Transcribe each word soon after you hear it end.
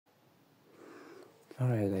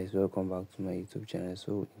Alright guys, welcome back to my YouTube channel.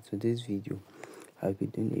 So in today's video, I'll be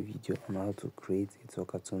doing a video on how to create a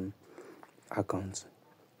Talkatone account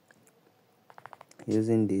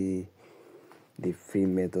using the free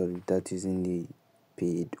method without using the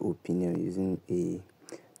paid opinion, using a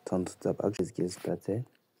turn to tap. Actually, let's get started.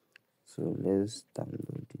 So let's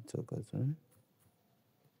download the Talkatone.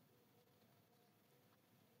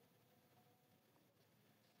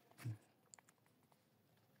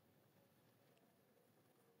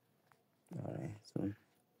 Alright, so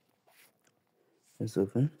let's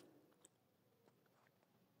open,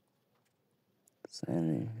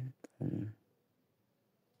 sign in.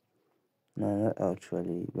 No, not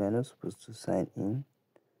actually. We are not supposed to sign in.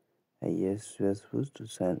 Yes, we are supposed to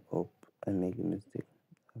sign up. I make a mistake.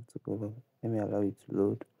 I have to go back. Let me allow it to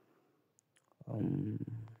load.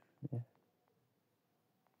 Yeah,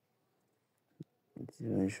 it's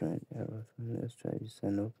even showing error. So let's try to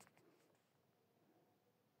sign up.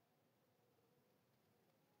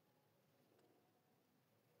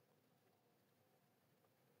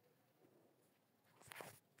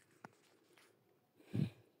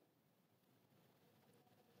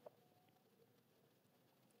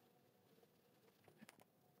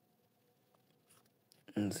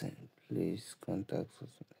 And then please contact us.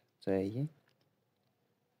 Try again.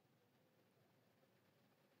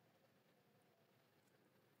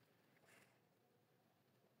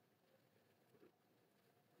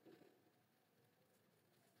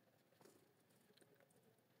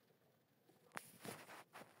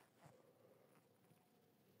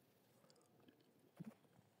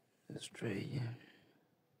 Let's try again.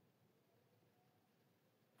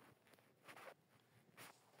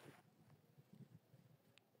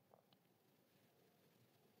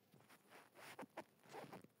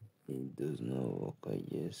 It does not work, I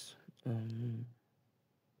guess.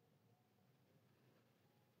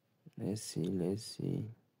 Let's see.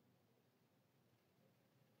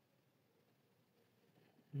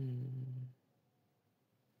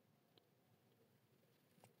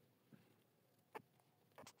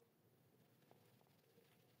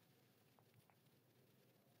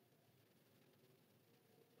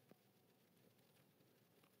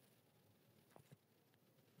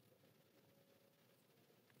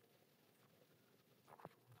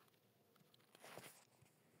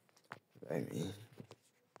 I mean,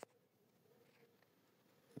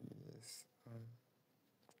 yes.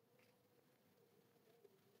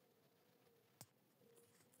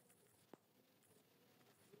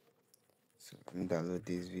 So download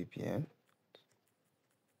this VPN.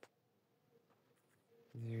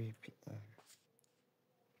 VPN.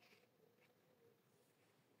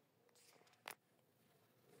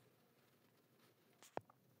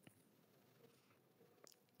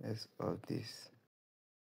 Let's off this.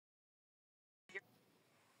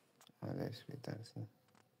 Let's wait and see.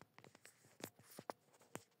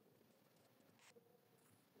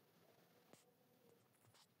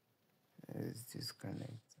 Let's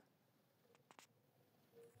disconnect.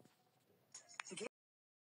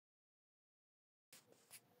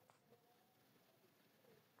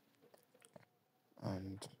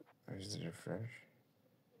 And let's refresh.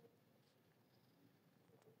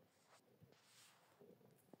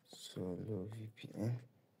 Solo VPN.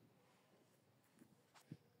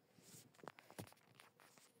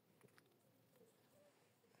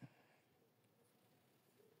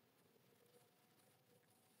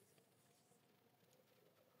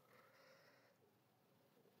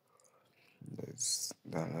 Let's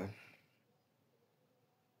download.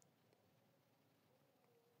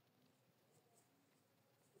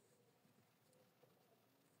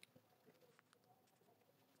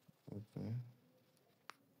 Okay.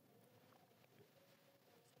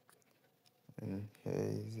 And here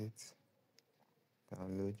is it.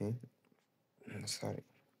 Downloading. Sorry.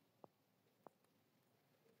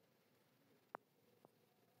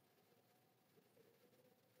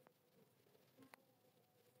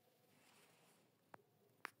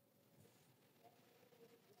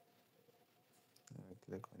 I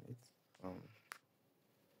click on it.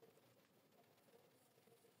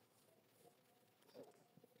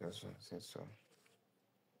 Just one sensor.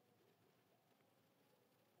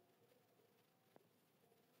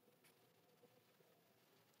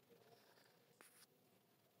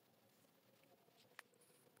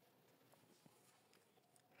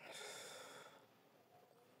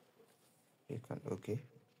 You can OK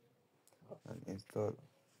and install.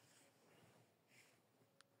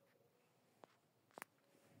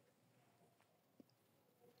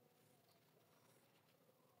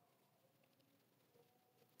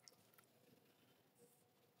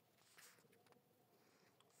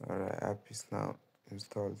 Alright, app is now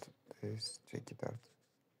installed. let's check it out.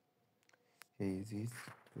 Here is it.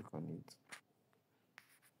 Click on it.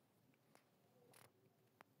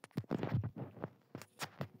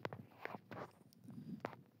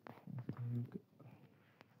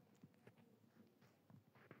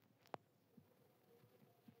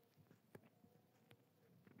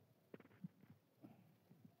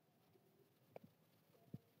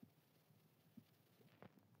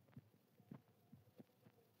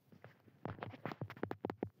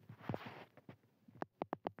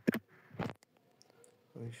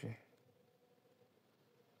 Okay.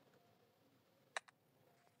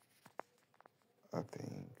 I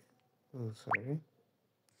think. Oh, sorry.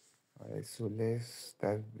 Alright, so let's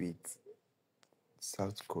start with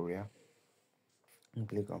South Korea and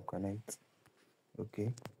click on connect.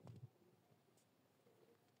 Okay.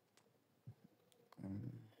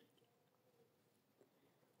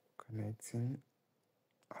 Connecting.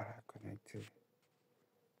 Alright, connected.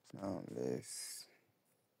 Now let's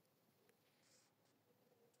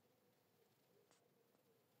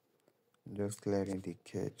just clearing the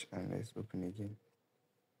cache and let's open again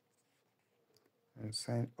and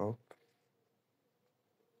sign up.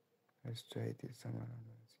 Let's try this somewhere.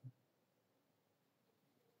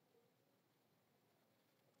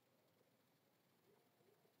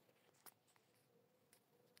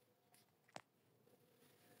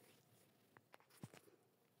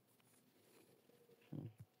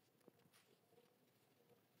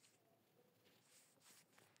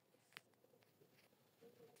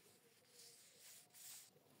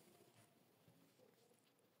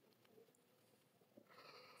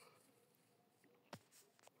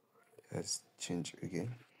 Let's change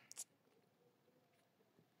again.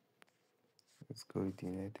 Let's go with the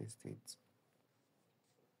United States.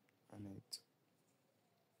 Connect.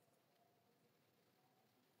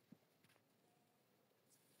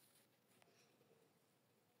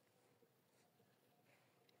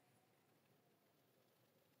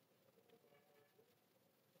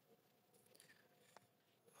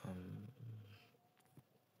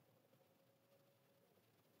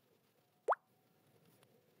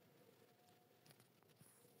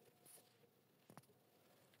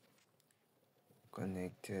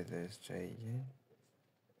 Connected. Let's try again.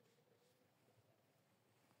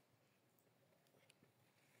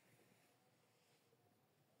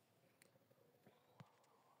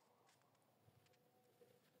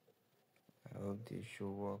 I hope this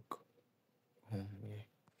should work. Yeah.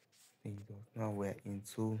 Now we are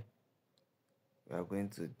going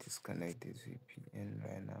to disconnect this VPN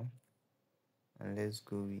right now, and let's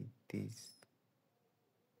go with this,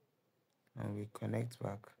 and we connect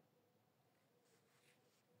back.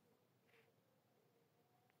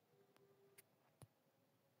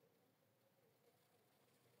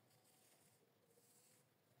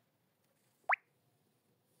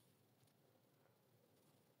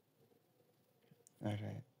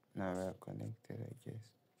 Alright, now we are connected, I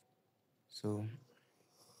guess. So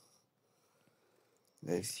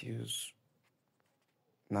let's use,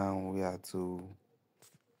 now we have to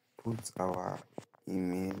put our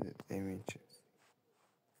email images.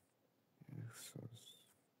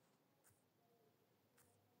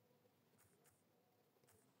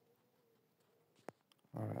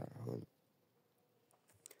 Alright,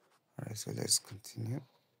 so let's continue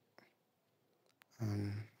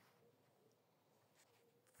and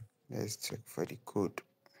let's check for the code.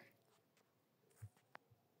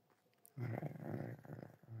 Alright.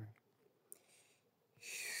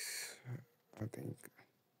 I think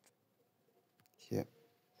here.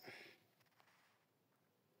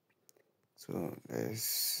 So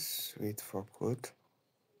let's wait for code.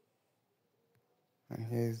 And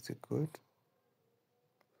here's the code.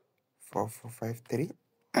 4453.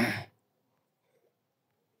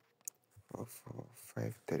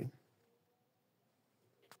 4453.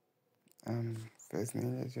 First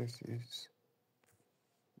name, let's just use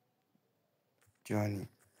Johnny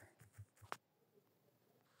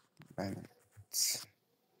Bennett.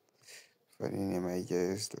 For the name, I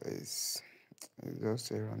guess let's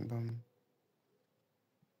just a random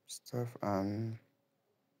stuff, and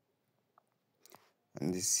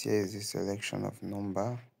this here is the selection of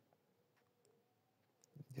number.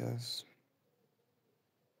 Just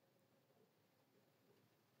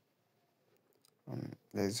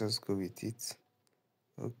let's just go with it.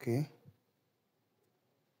 Okay,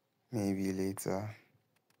 maybe later.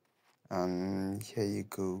 And here you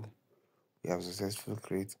go. We have successfully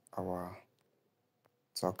created our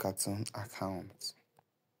Talkatone account.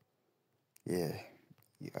 Yeah,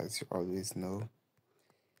 as you always know,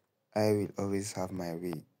 I will always have my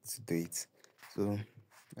way to do it. So we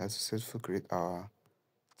have successfully created our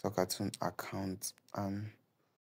Talkatone account, and